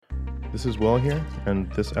This is Will here,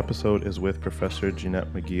 and this episode is with Professor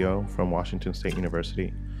Jeannette-Marie from Washington State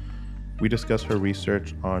University. We discuss her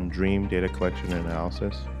research on dream data collection and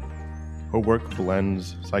analysis. Her work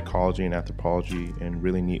blends psychology and anthropology in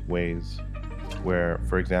really neat ways, where,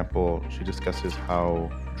 for example, she discusses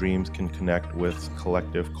how dreams can connect with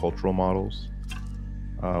collective cultural models,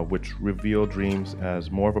 which reveal dreams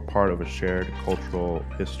as more of a part of a shared cultural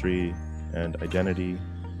history and identity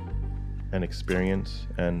and experience,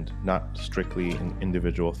 and not strictly an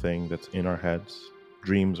individual thing that's in our heads.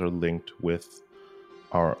 Dreams are linked with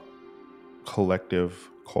our collective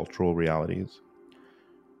cultural realities.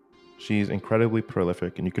 She's incredibly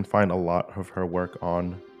prolific, and you can find a lot of her work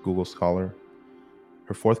on Google Scholar.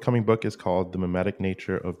 Her forthcoming book is called The Mimetic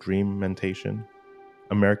Nature of Dream Mentation,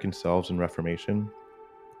 American Selves in Reformation,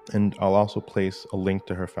 and I'll also place a link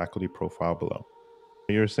to her faculty profile below.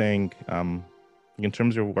 You're saying, in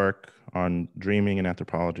terms of your work on dreaming and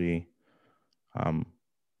anthropology, I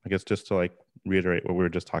guess just to reiterate what we were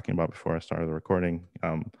just talking about before I started the recording,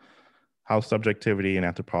 how subjectivity in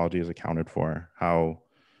anthropology is accounted for, how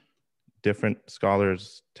different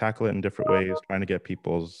scholars tackle it in different ways, trying to get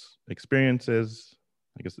people's experiences.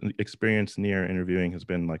 I guess experience near interviewing has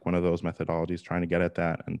been one of those methodologies trying to get at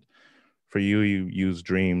that. And for you use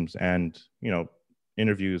dreams and,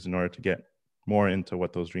 interviews in order to get more into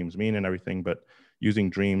what those dreams mean and everything, but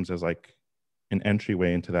using dreams as an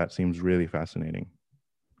entryway into that seems really fascinating.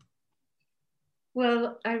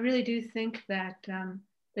 Well, I really do think that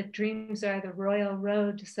that dreams are the royal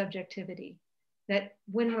road to subjectivity, that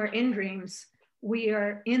when we're in dreams, we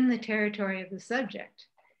are in the territory of the subject.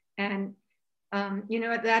 And,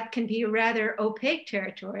 that can be a rather opaque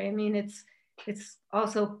territory. I mean, it's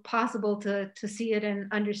also possible to see it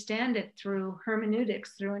and understand it through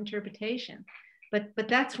hermeneutics, through interpretation, but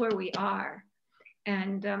that's where we are.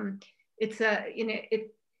 And it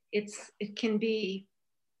can be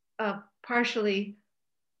a partially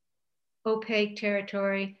opaque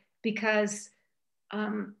territory because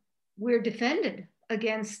we're defended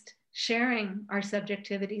against sharing our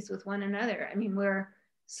subjectivities with one another. I mean, we're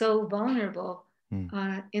so vulnerable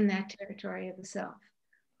in that territory of the self.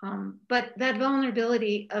 But that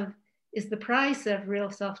vulnerability is the price of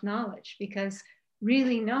real self-knowledge, because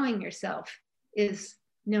really knowing yourself is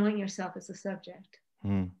knowing yourself as a subject.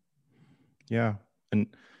 Yeah, and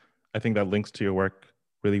I think that links to your work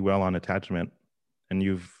really well on attachment. And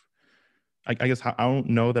I guess I don't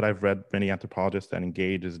know that I've read many anthropologists that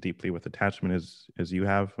engage as deeply with attachment as you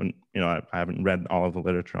have. And, I haven't read all of the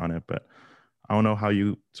literature on it, but I don't know how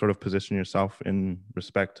you sort of position yourself in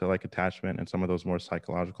respect to attachment and some of those more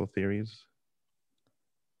psychological theories.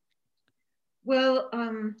 Well,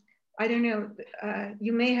 I don't know.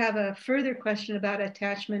 You may have a further question about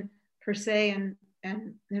attachment per se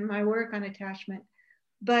and my work on attachment.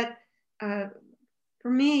 But for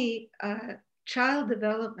me, child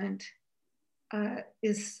development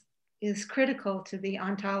is critical to the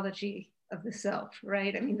ontology of the self,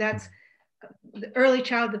 right? I mean, that's the early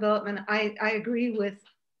child development. I agree with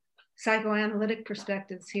psychoanalytic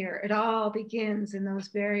perspectives here. It all begins in those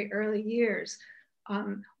very early years.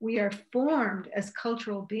 We are formed as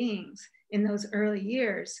cultural beings in those early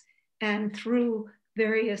years, and through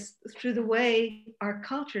the way our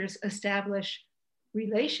cultures establish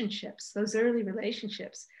relationships, those early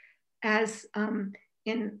relationships. As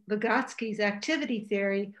in Vygotsky's activity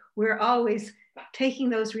theory, we're always taking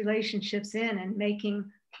those relationships in and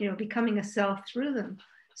becoming a self through them.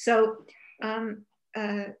 So,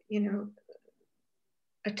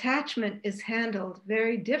 attachment is handled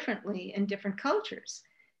very differently in different cultures.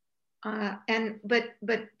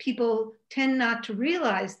 But people tend not to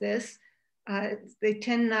realize this. They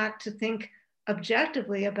tend not to think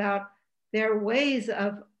objectively about their ways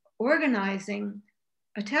of organizing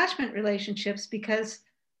attachment relationships, because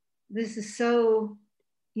this is so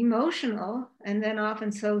emotional and then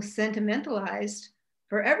often so sentimentalized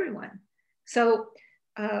for everyone. So,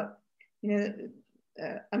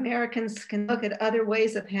 Americans can look at other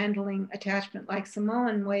ways of handling attachment, like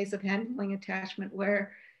Samoan ways of handling attachment,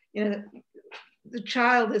 where the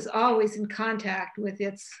child is always in contact with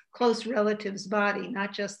its close relative's body,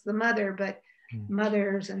 not just the mother, but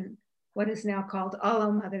mothers and what is now called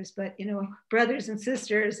allo mothers, but brothers and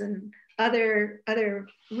sisters and other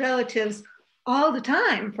relatives all the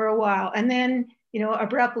time for a while, and then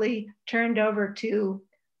abruptly turned over to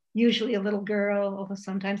usually a little girl, or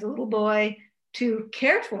sometimes a little boy, to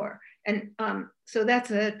care for. And so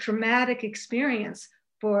that's a traumatic experience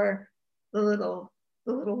for the little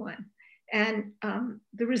one. And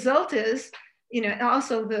the result is,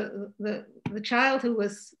 also the child who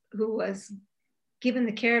was given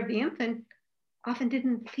the care of the infant often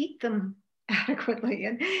didn't feed them adequately.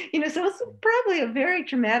 And, so it's probably a very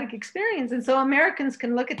traumatic experience. And so Americans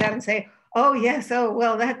can look at that and say, oh, yes, oh,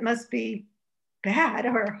 well, that must be bad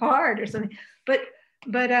or hard or something.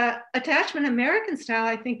 But attachment American style,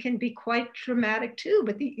 I think, can be quite traumatic too.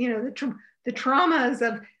 But the traumas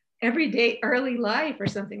of everyday early life or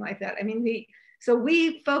something like that. I mean, so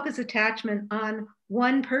we focus attachment on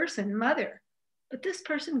one person, mother, but this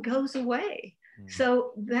person goes away.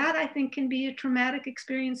 So that, I think, can be a traumatic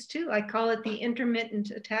experience too. I call it the intermittent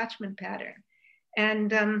attachment pattern. And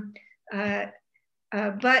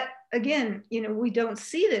but again, we don't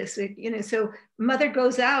see this. So mother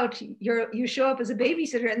goes out, you show up as a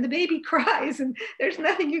babysitter, and the baby cries, and there's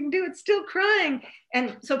nothing you can do. It's still crying,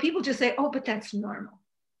 and so people just say, "Oh, but that's normal."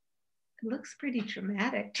 It looks pretty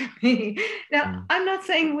traumatic to me. Now, I'm not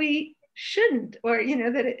saying we shouldn't, or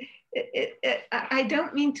that I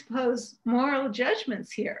don't mean to pose moral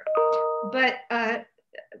judgments here, but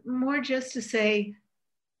more just to say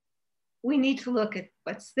we need to look at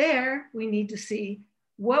what's there. We need to see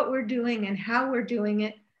what we're doing and how we're doing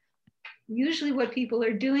it. Usually what people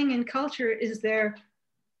are doing in culture is they're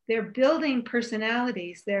building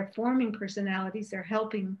personalities, they're forming personalities, they're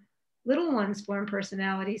helping little ones form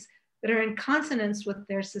personalities that are in consonance with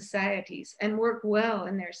their societies and work well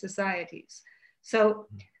in their societies. So,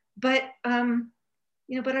 but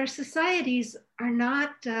our societies are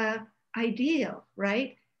not ideal,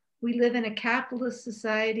 right? We live in a capitalist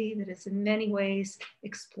society that is in many ways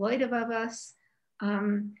exploitive of us,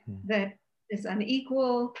 that is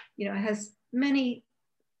unequal, has many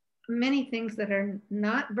things that are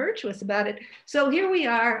not virtuous about it. So here we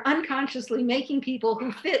are unconsciously making people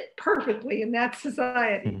who fit perfectly in that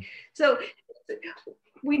society. So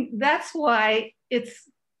that's why it's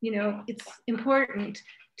important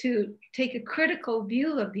to take a critical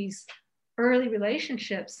view of these early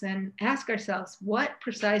relationships and ask ourselves what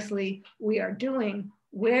precisely we are doing.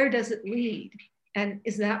 Where does it lead? And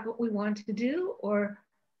is that what we want to do? Or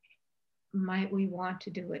might we want to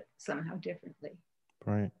do it somehow differently?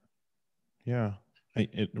 Right. Yeah.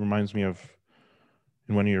 It reminds me of,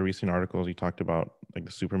 in one of your recent articles, you talked about like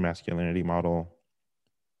the super masculinity model,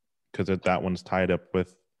 because that one's tied up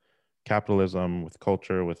with capitalism, with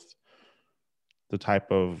culture, with the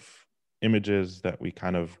type of images that we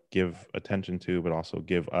kind of give attention to, but also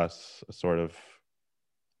give us a sort of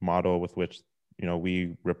model with which,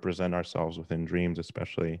 we represent ourselves within dreams,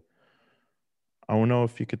 especially. I want to know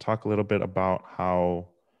if you could talk a little bit about how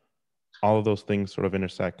all of those things sort of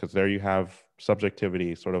intersect, because there you have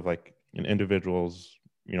subjectivity, sort of like an individual's,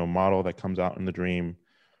 model that comes out in the dream,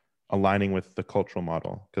 aligning with the cultural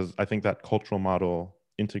model. Because I think that cultural model,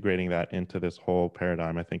 integrating that into this whole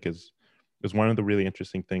paradigm, I think is one of the really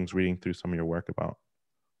interesting things reading through some of your work about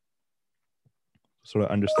sort of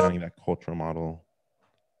understanding that cultural model.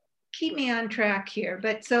 Keep me on track here.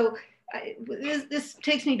 But so this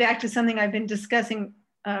takes me back to something I've been discussing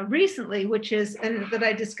recently, which is, and that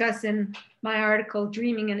I discuss in my article,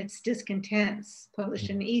 Dreaming and Its Discontents, published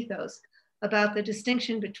in Ethos, about the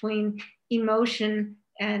distinction between emotion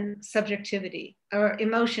and subjectivity, or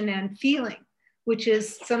emotion and feeling, which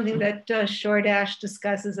is something that Shordash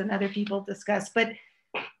discusses and other people discuss. But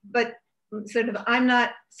sort of, I'm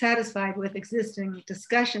not satisfied with existing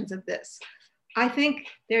discussions of this. I think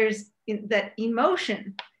there's that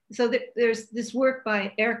emotion. So there's this work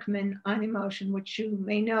by Erckman on emotion, which you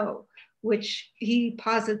may know, which he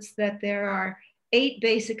posits that there are 8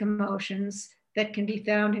 basic emotions that can be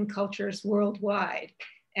found in cultures worldwide.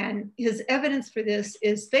 And his evidence for this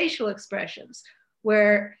is facial expressions,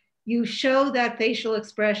 where you show that facial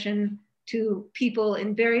expression to people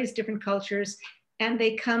in various different cultures, and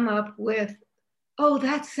they come up with, oh,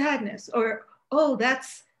 that's sadness, or, oh,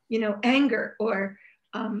 that's, anger, or,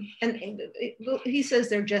 he says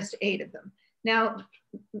there are just 8 of them. Now,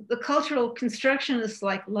 the cultural constructionists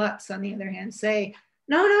like Lutz, on the other hand, say,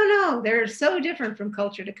 no, they're so different from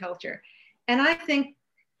culture to culture. And I think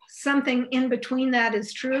something in between that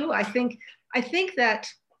is true. I think that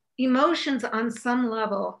emotions on some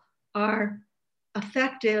level are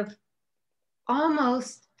affective,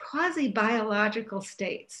 almost quasi-biological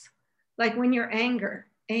states. Like when you're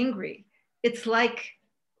angry, it's like,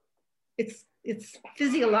 it's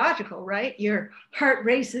physiological, right? Your heart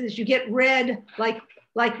races, you get red, like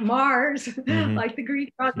Mars, like the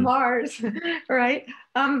Greek god Mars, right?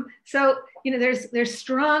 So, there's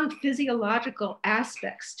strong physiological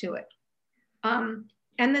aspects to it. And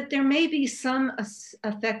that there may be some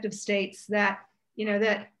affective states that,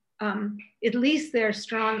 at least there are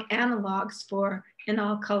strong analogs for in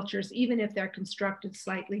all cultures, even if they're constructed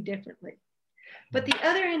slightly differently. But the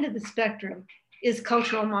other end of the spectrum is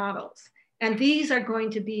cultural models. And these are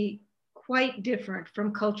going to be quite different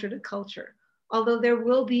from culture to culture, although there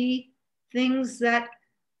will be things that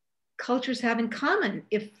cultures have in common.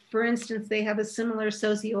 If, for instance, they have a similar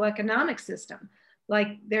socioeconomic system,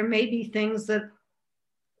 like there may be things that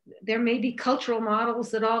there may be cultural models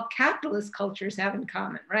that all capitalist cultures have in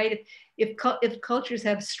common, right? If cultures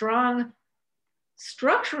have strong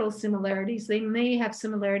structural similarities, they may have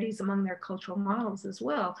similarities among their cultural models as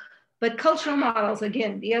well. But cultural models,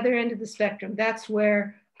 again, the other end of the spectrum, that's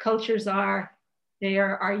where cultures are, they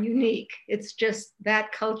are unique. It's just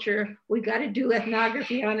that culture, we got to do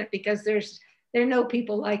ethnography on it because there are no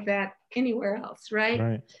people like that anywhere else, right?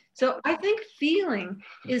 Right. So I think feeling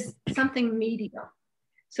is something medial.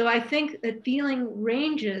 So I think that feeling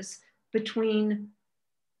ranges between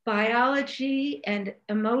biology and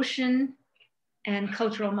emotion and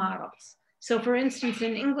cultural models. So for instance,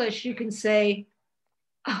 in English, you can say,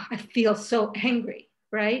 oh, I feel so angry,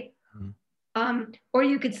 right? Or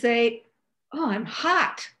you could say, oh, I'm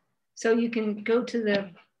hot. So you can go to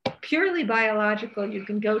the purely biological, you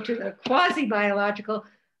can go to the quasi-biological,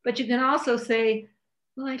 but you can also say,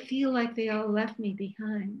 well, I feel like they all left me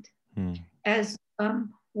behind. As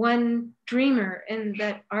one dreamer in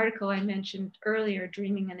that article I mentioned earlier,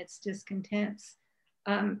 Dreaming and Its Discontents,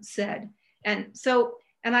 said. And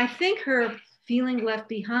I think her feeling left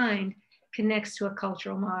behind connects to a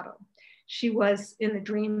cultural model. She was in the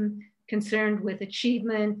dream concerned with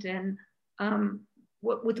achievement and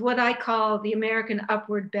with what I call the American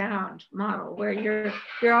upward bound model, where you're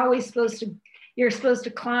always supposed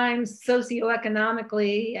to climb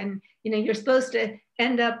socioeconomically, and you're supposed to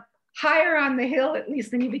end up higher on the hill at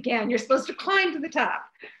least than you began. You're supposed to climb to the top,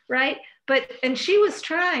 right? And she was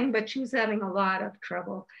trying, but she was having a lot of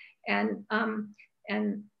trouble, and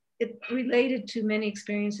it related to many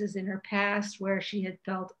experiences in her past where she had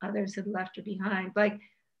felt others had left her behind. Like,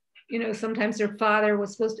 sometimes her father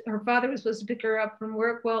was supposed to pick her up from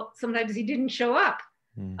work. Well, sometimes he didn't show up.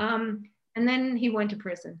 And then he went to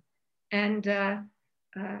prison. And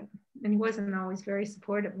he wasn't always very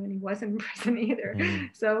supportive when he wasn't in prison either.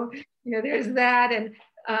 So, there's that. And,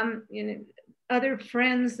 other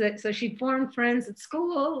friends so she formed friends at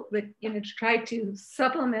school that, to try to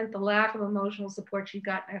supplement the lack of emotional support she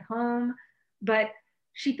got at home. But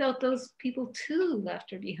she felt those people too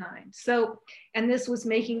left her behind. So, and this was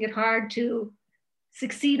making it hard to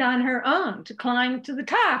succeed on her own, to climb to the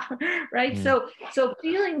top, right? So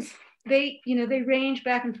feelings, they range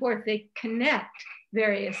back and forth. They connect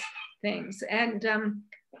various things, and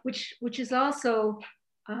which is also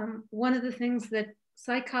one of the things that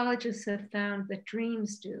psychologists have found that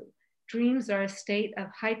dreams do. Dreams are a state of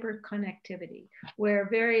hyperconnectivity, where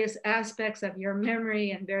various aspects of your memory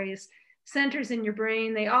and various centers in your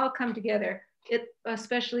brain, they all come together,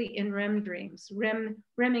 especially in REM dreams.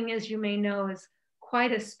 REMing, as you may know, is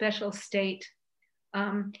quite a special state.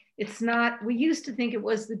 It's not, we used to think it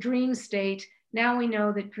was the dream state. Now we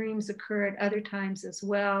know that dreams occur at other times as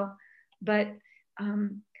well. But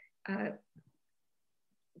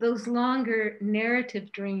those longer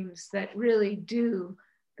narrative dreams that really do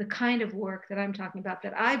the kind of work that I'm talking about,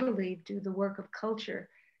 that I believe do the work of culture,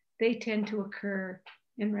 they tend to occur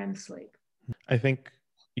in REM sleep. I think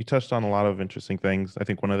you touched on a lot of interesting things. I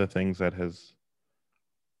think one of the things that has,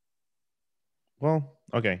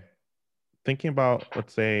 thinking about,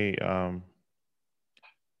 let's say,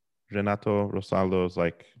 Renato Rosaldo's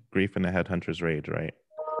like Grief and the Headhunter's Rage, right?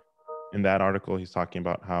 In that article, he's talking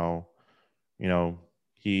about how,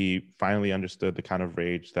 he finally understood the kind of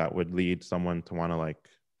rage that would lead someone to want to like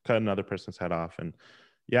cut another person's head off. And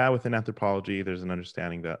yeah, within anthropology, there's an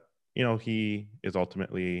understanding that, he is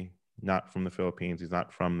ultimately not from the Philippines. He's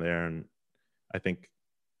not from there. And I think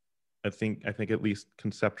at least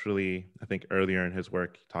conceptually, I think earlier in his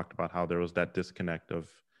work, he talked about how there was that disconnect of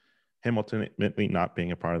him ultimately not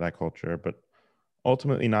being a part of that culture, but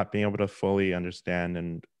ultimately not being able to fully understand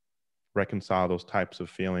and reconcile those types of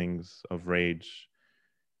feelings of rage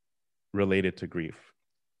related to grief.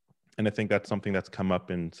 And I think that's something that's come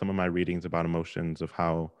up in some of my readings about emotions, of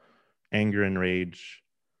how anger and rage,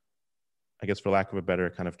 I guess for lack of a better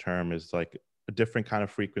kind of term, is like a different kind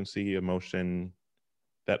of frequency emotion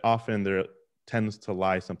that often there tends to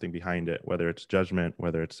lie something behind it, whether it's judgment,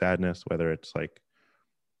 whether it's sadness, whether it's like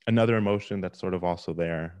another emotion that's sort of also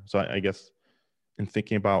there. So I guess in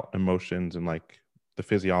thinking about emotions and like the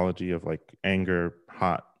physiology of like anger,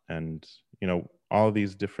 hot, and, all of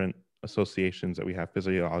these different associations that we have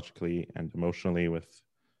physiologically and emotionally with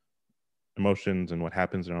emotions and what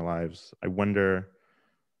happens in our lives, I wonder,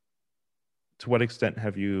 to what extent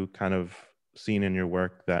have you kind of seen in your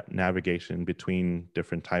work that navigation between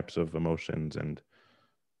different types of emotions and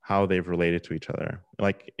how they've related to each other.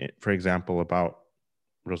 Like, for example, about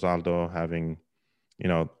Rosaldo having,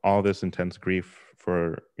 all this intense grief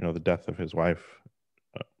for, the death of his wife,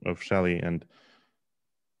 of Shelley, and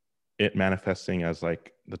it manifesting as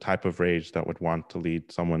like the type of rage that would want to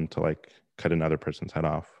lead someone to like cut another person's head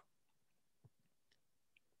off.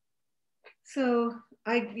 So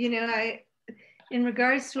in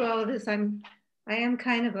regards to all of this, I am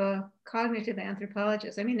kind of a cognitive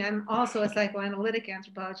anthropologist. I mean, I'm also a psychoanalytic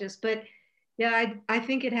anthropologist, but yeah, I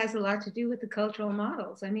think it has a lot to do with the cultural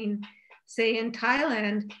models. I mean, say in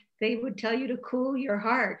Thailand, they would tell you to cool your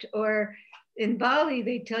heart, or in Bali,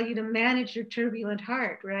 they tell you to manage your turbulent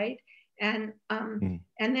heart, right? And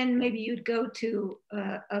then maybe you'd go to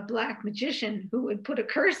a black magician who would put a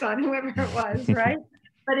curse on whoever it was, right?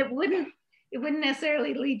 But it wouldn't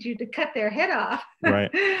necessarily lead you to cut their head off.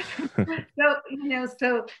 Right.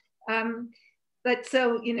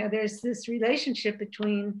 There's this relationship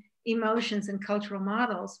between emotions and cultural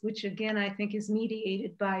models, which again, I think is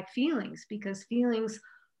mediated by feelings, because feelings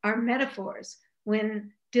are metaphors.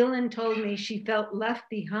 When Dylan told me she felt left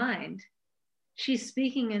behind, she's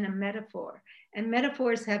speaking in a metaphor, and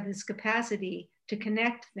metaphors have this capacity to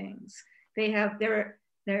connect things. They're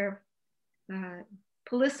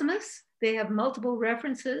polysemous. They have multiple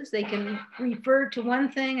references. They can refer to one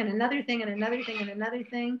thing and another thing and another thing and another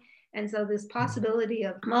thing. And so this possibility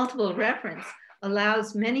of multiple reference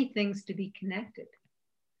allows many things to be connected.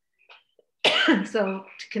 So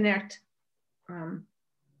to connect,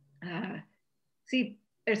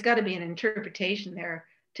 there's got to be an interpretation there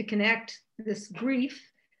to connect this grief.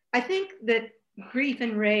 I think that grief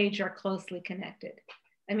and rage are closely connected.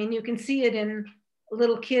 I mean, you can see it in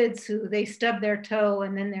little kids who they stub their toe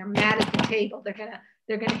and then they're mad at the table.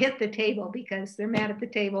 They're gonna hit the table because they're mad at the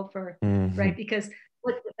table for right, because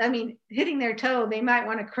hitting their toe, they might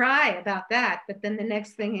want to cry about that, but then the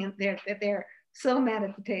next thing they're so mad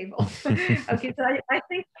at the table. Okay, so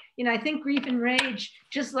I think grief and rage,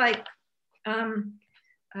 just like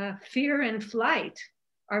fear and flight,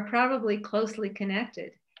 are probably closely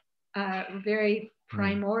connected, very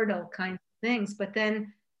primordial kind of things, but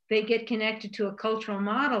then they get connected to a cultural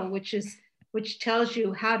model, which tells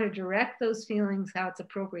you how to direct those feelings, how it's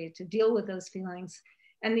appropriate to deal with those feelings.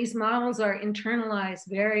 And these models are internalized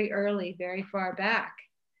very early, very far back.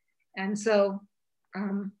 And so,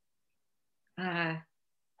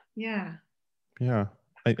 yeah.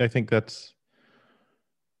 I think that's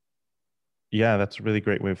a really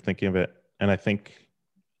great way of thinking of it. And I think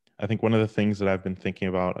one of the things that I've been thinking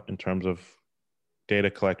about in terms of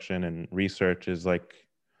data collection and research is like,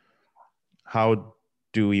 how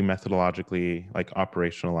do we methodologically like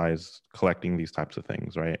operationalize collecting these types of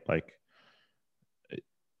things, right? Like,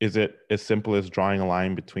 is it as simple as drawing a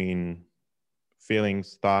line between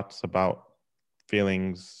feelings, thoughts about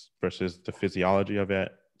feelings versus the physiology of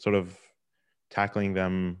it, sort of tackling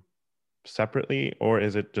them separately? Or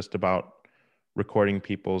is it just about recording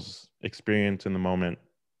people's experience in the moment,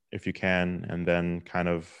 if you can, and then kind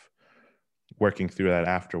of working through that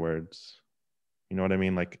afterwards? You know what I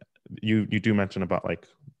mean? Like, you do mention about like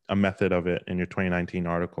a method of it in your 2019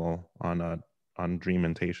 article on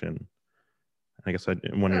dreamentation. I guess I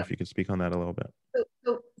wonder if you could speak on that a little bit.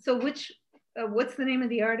 So what's the name of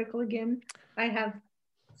the article again? I have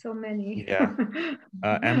so many. Yeah.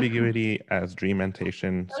 Ambiguity as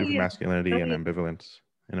dreamentation, supermasculinity, and ambivalence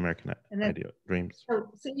in American idea dreams.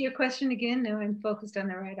 So your question again? No, I'm focused on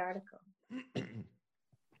the right article.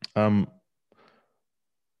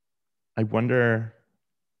 I wonder,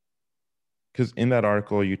 because in that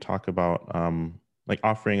article you talk about like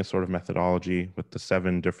offering a sort of methodology with the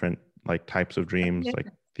 7 different like types of dreams, like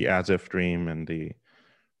the as if dream and the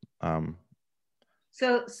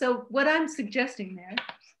So what I'm suggesting there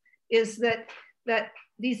is that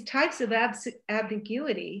these types of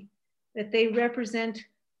ambiguity, that they represent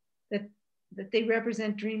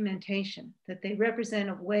dreamentation, that they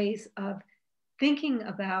represent ways of thinking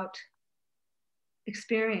about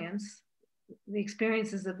experience, the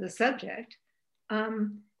experiences of the subject,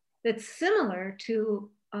 that's similar to,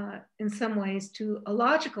 in some ways, to a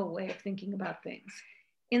logical way of thinking about things,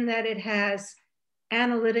 in that it has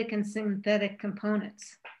analytic and synthetic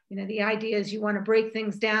components. You know, the idea is you want to break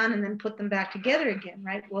things down and then put them back together again,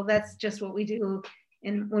 right? Well, that's just what we do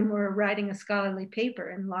when we're writing a scholarly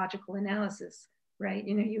paper in logical analysis, right?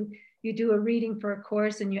 You know, you do a reading for a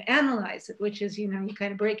course and you analyze it, which is, you know, you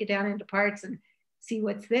kind of break it down into parts and see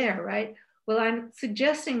what's there, right? Well, I'm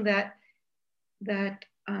suggesting that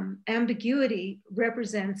ambiguity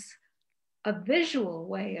represents a visual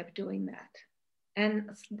way of doing that, and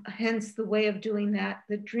hence the way of doing that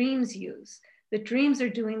dreams use. The dreams are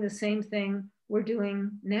doing the same thing we're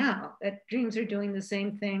doing now, that dreams are doing the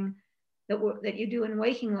same thing that you do in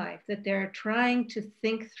waking life, that they're trying to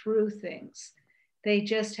think through things. They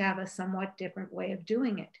just have a somewhat different way of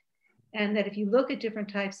doing it. And that if you look at different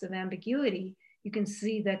types of ambiguity, you can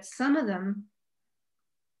see that some of them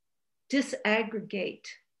disaggregate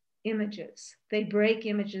images. They break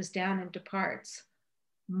images down into parts,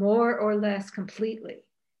 more or less completely.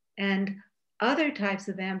 And other types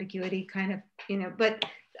of ambiguity kind of, but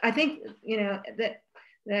I think,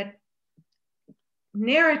 that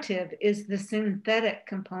narrative is the synthetic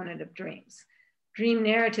component of dreams. Dream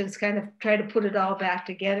narratives kind of try to put it all back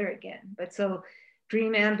together again. But so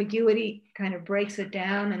dream ambiguity kind of breaks it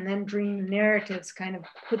down, and then dream narratives kind of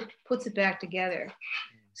puts it back together.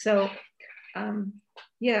 So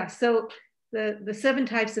so the 7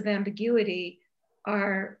 types of ambiguity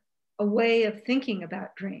are a way of thinking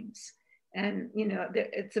about dreams. And,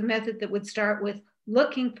 it's a method that would start with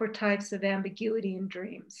looking for types of ambiguity in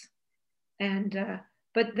dreams. And,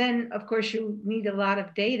 but then of course you need a lot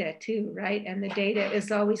of data too, right? And the data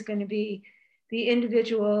is always going to be the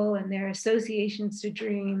individual and their associations to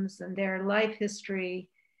dreams and their life history.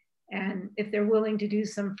 And if they're willing to do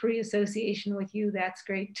some free association with you, that's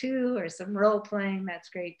great too, or some role playing, that's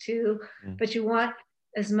great too. But you want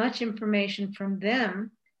as much information from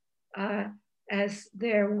them as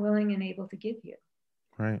they're willing and able to give you.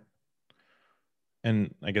 Right.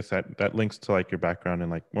 And I guess that links to like your background in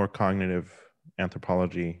like more cognitive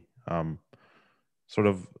anthropology, sort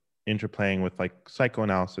of interplaying with like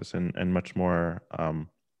psychoanalysis and much more, I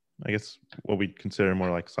guess what we'd consider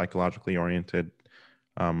more like psychologically oriented,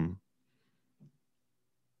 I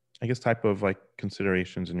guess type of like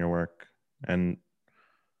considerations in your work. And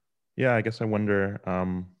yeah, I guess I wonder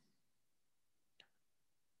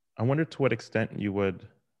to what extent you would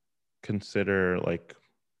consider like,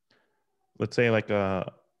 let's say like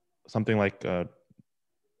something like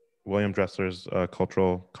William Dressler's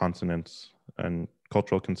cultural consonance and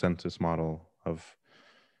cultural consensus model of,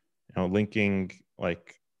 linking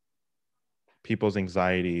like people's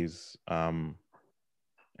anxieties and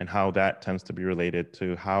how that tends to be related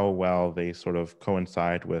to how well they sort of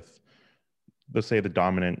coincide with, let's say, the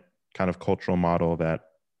dominant kind of cultural model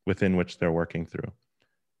that within which they're working through.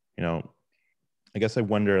 I guess I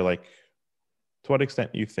wonder, like, to what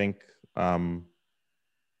extent you think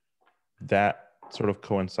that sort of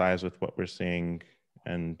coincides with what we're seeing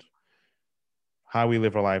and how we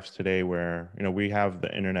live our lives today, where, we have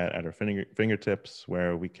the internet at our fingertips,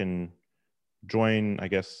 where we can join, I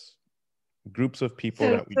guess, groups of people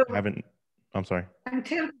that we haven't. I'm sorry. I'm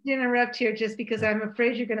tempted to interrupt here just because I'm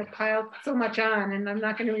afraid you're going to pile so much on and I'm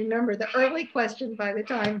not going to remember the early question by the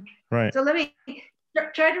time. Right. So let me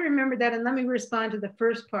try to remember that, and let me respond to the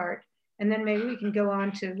first part, and then maybe we can go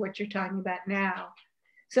on to what you're talking about now.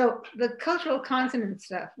 So the cultural consonance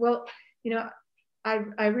stuff, well,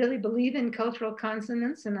 I really believe in cultural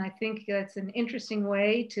consonance, and I think that's an interesting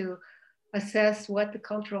way to assess what the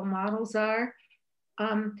cultural models are.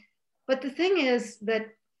 But the thing is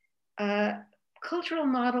that cultural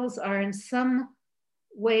models are in some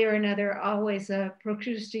way or another always a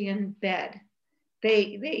Procrustean bed.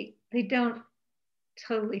 They don't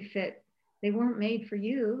totally fit. They weren't made for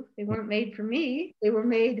you. They weren't made for me. They were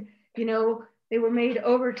made, they were made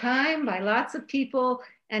over time by lots of people.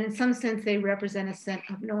 And in some sense, they represent a set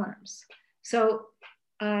of norms. So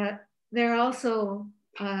they're also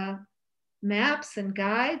maps and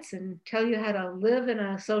guides and tell you how to live in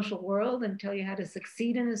a social world and tell you how to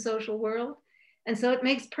succeed in a social world. And so it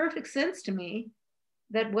makes perfect sense to me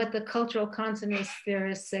that what the cultural consonance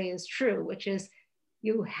theorists say is true, which is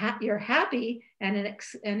you're happy and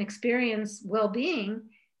experience well-being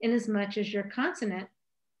in as much as you're consonant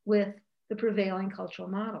with the prevailing cultural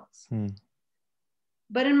models.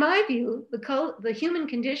 But in my view, the human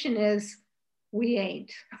condition is we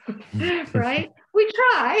ain't, right? We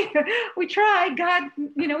try. God,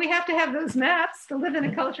 we have to have those maps to live in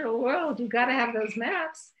a cultural world. You've got to have those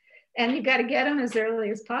maps, and you've got to get them as early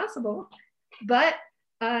as possible. But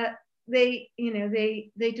they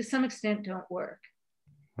to some extent don't work.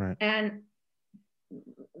 Right. And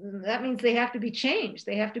that means they have to be changed.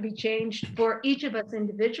 They have to be changed for each of us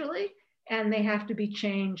individually, and they have to be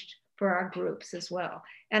changed for our groups as well.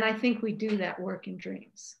 And I think we do that work in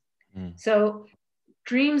dreams. So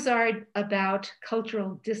dreams are about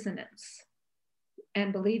cultural dissonance.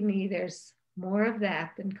 And believe me, there's more of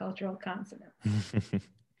that than cultural consonance.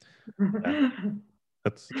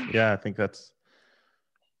 I think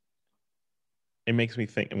it makes me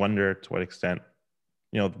wonder to what extent,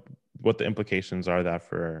 what the implications are that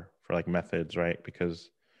for like methods, right?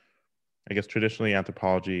 Because I guess traditionally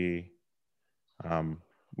anthropology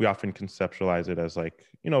we often conceptualize it as like,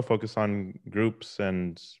 focus on groups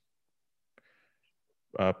and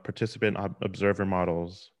participant observer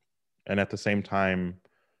models. And at the same time,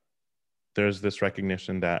 there's this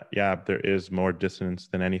recognition that, yeah, there is more dissonance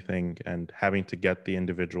than anything, and having to get the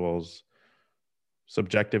individual's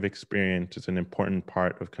subjective experience is an important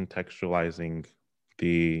part of contextualizing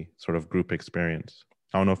the sort of group experience.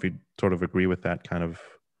 I don't know if you sort of agree with that kind of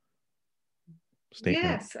statement.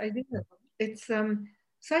 Yes, I do. It's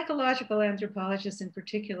psychological anthropologists in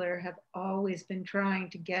particular have always been trying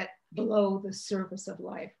to get below the surface of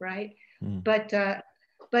life, right? Mm. But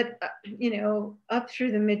up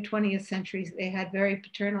through the mid 20th century, they had very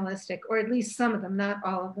paternalistic, or at least some of them, not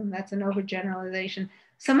all of them. That's an overgeneralization.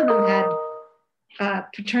 Some of them had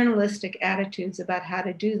paternalistic attitudes about how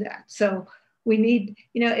to do that. So we need,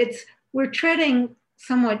 we're treading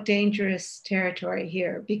somewhat dangerous territory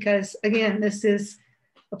here because, again, this is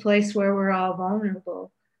a place where we're all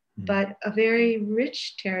vulnerable, but a very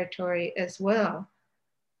rich territory as well.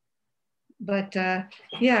 But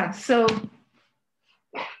so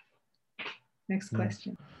next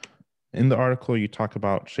question. In the article, you talk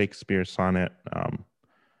about Shakespeare's sonnet,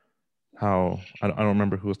 how, I don't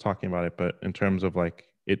remember who was talking about it, but in terms of like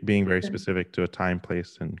it being very specific to a time,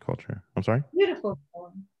 place, and culture. I'm sorry? Beautiful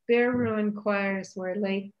poem. Bare ruined choirs where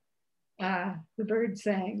late the bird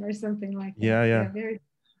sang or something like that. Yeah. Very.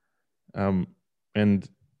 And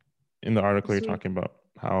in the article, you're talking about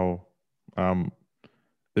how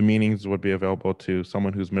the meanings would be available to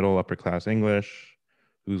someone who's middle upper class English,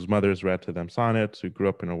 whose mothers read to them sonnets, who grew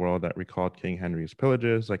up in a world that recalled King Henry's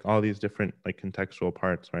pillages, like all these different like contextual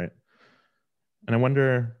parts, right? And I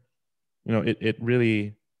wonder, it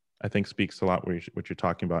really, I think, speaks a lot what you're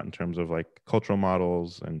talking about in terms of like cultural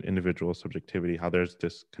models and individual subjectivity, how there's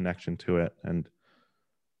this connection to it. And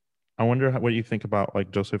I wonder what you think about like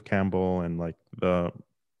Joseph Campbell and like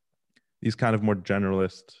these kind of more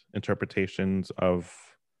generalist interpretations of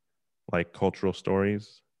like cultural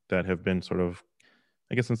stories that have been sort of,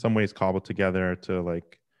 I guess in some ways, cobbled together to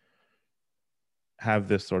like have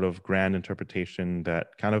this sort of grand interpretation that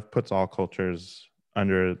kind of puts all cultures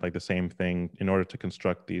under like the same thing in order to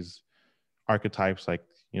construct these archetypes, like,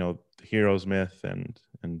 the hero's myth and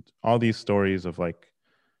all these stories of like,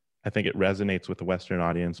 I think it resonates with the Western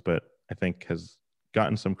audience, but I think has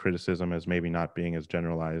gotten some criticism as maybe not being as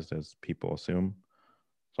generalized as people assume.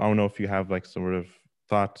 So I don't know if you have like sort of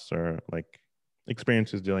thoughts or like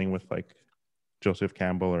experiences dealing with like Joseph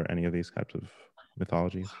Campbell or any of these types of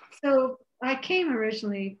mythologies. So I came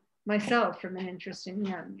originally myself from an interest in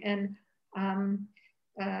Jung, and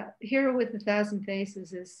Hero with a Thousand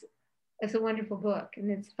Faces is a wonderful book, and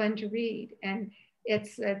it's fun to read, and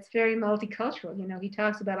it's very multicultural. He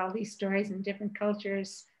talks about all these stories in different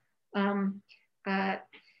cultures. But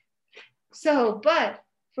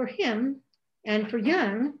for him and for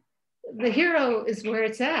Jung, the hero is where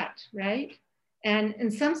it's at, right? And in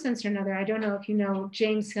some sense or another, I don't know if you know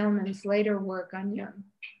James Hillman's later work on Jung,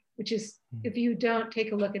 which is, if you don't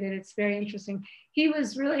take a look at it, it's very interesting. He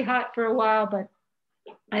was really hot for a while, but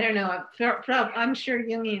I don't know. I'm sure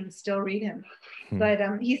Jungians still read him, but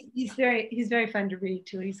he's very fun to read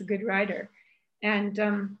too. He's a good writer, and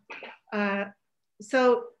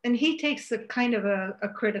and he takes a kind of a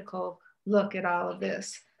critical look at all of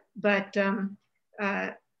this. But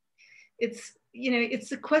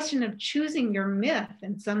it's a question of choosing your myth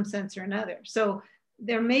in some sense or another. So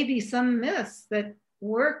there may be some myths that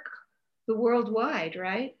work the worldwide,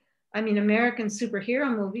 right? I mean, American superhero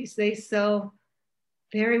movies, they sell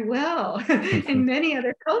very well. In many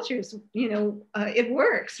other cultures, it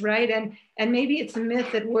works, right? And maybe it's a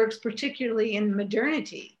myth that works particularly in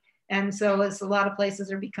modernity. And so as a lot of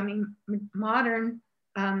places are becoming modern,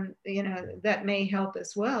 that may help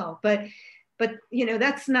as well. But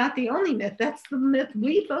that's not the only myth. That's the myth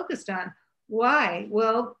we focused on. Why?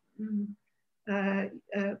 Well,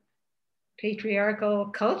 patriarchal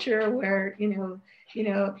culture where,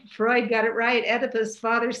 Freud got it right. Oedipus,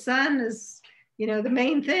 father, son is, the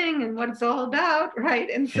main thing and what it's all about, right?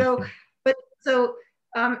 And so,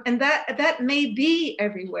 and that may be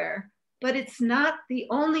everywhere, but it's not the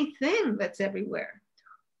only thing that's everywhere.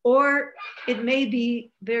 Or it may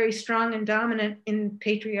be very strong and dominant in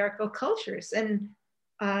patriarchal cultures. And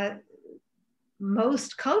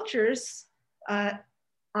most cultures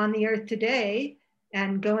on the earth today,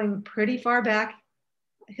 and going pretty far back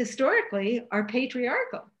historically, are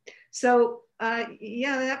patriarchal. So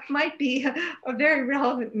that might be a very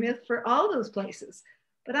relevant myth for all those places,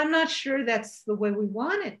 but I'm not sure that's the way we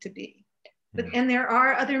want it to be. And there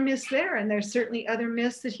are other myths there, and there's certainly other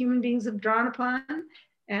myths that human beings have drawn upon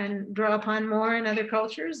and draw upon more in other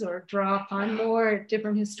cultures or draw upon more at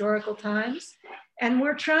different historical times. And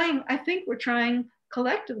I think we're trying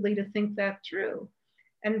collectively to think that through.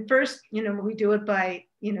 And first, we do it by,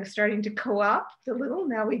 starting to co-opt a little.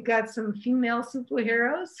 Now we've got some female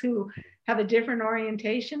superheroes who have a different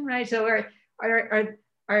orientation, right? So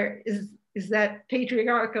is that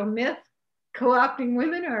patriarchal myth co-opting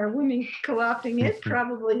women, or are women co-opting it?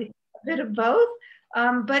 Probably a bit of both.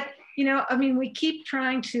 But we keep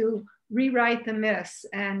trying to rewrite the myths,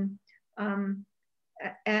 and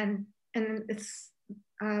it's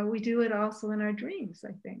we do it also in our dreams.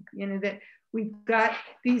 I think that we've got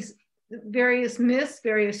these various myths,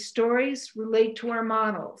 various stories relate to our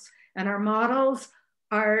models, and our models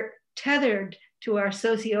are tethered to our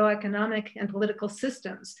socioeconomic and political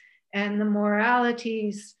systems and the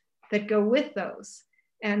moralities that go with those.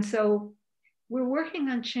 And so we're working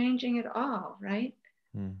on changing it all, right?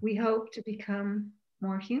 We hope to become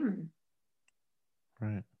more human.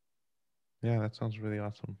 Right. Yeah, that sounds really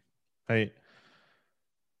awesome.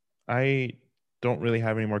 I don't really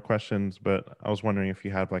have any more questions, but I was wondering if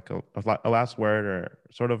you had like a last word, or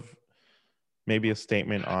sort of maybe a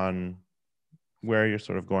statement on where you're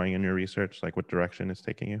sort of going in your research, like what direction it's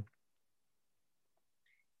taking you.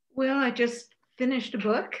 Well, I just finished a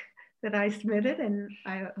book that I submitted, and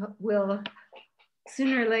I will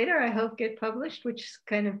sooner or later, I hope, get published, which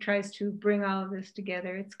kind of tries to bring all of this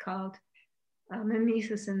together. It's called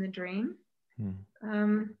Mimesis in the Dream. So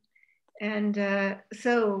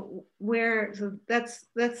that's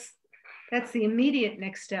the immediate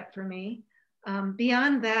next step for me.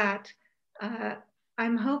 Beyond that,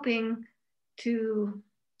 I'm hoping to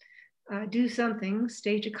do something,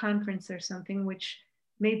 stage a conference or something, which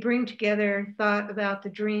may bring together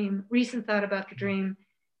recent thought about the dream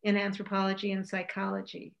in anthropology and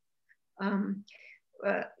psychology. Our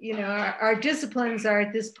disciplines are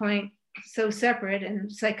at this point so separate,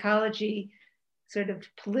 and psychology, sort of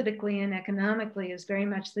politically and economically, is very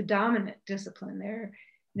much the dominant discipline.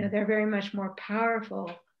 They're very much more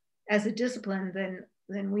powerful as a discipline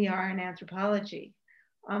than we are in anthropology.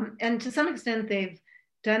 And to some extent, they've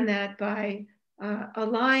done that by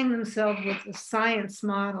aligning themselves with the science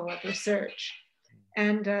model of research.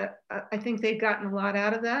 And I think they've gotten a lot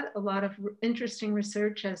out of that. A lot of interesting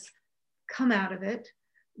research has come out of it,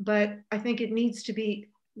 but I think it needs to be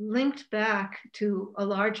linked back to a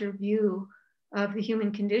larger view of the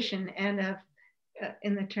human condition and of,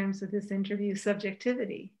 in the terms of this interview,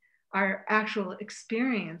 subjectivity, our actual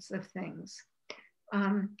experience of things,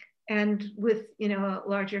 and with a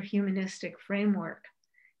larger humanistic framework.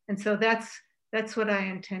 And so that's what I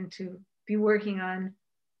intend to be working on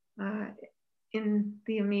in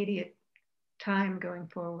the immediate time going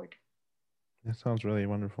forward. That sounds really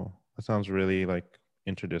wonderful. That sounds really like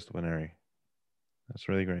interdisciplinary. That's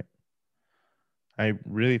really great. I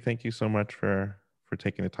really thank you so much for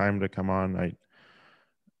taking the time to come on.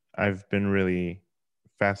 I've been really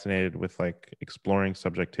fascinated with like exploring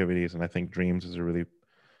subjectivities, and I think dreams is a really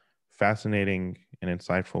fascinating and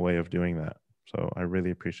insightful way of doing that. So I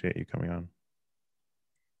really appreciate you coming on.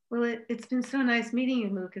 Well, it's been so nice meeting you,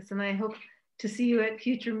 Lucas, and I hope to see you at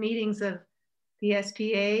future meetings of the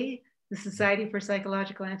SPA, the Society for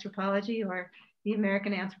Psychological Anthropology, or the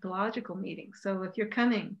American Anthropological meeting. So if you're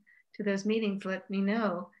coming to those meetings, let me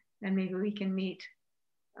know, and maybe we can meet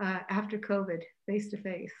after COVID, face to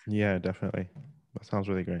face. Yeah, definitely. That sounds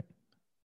really great.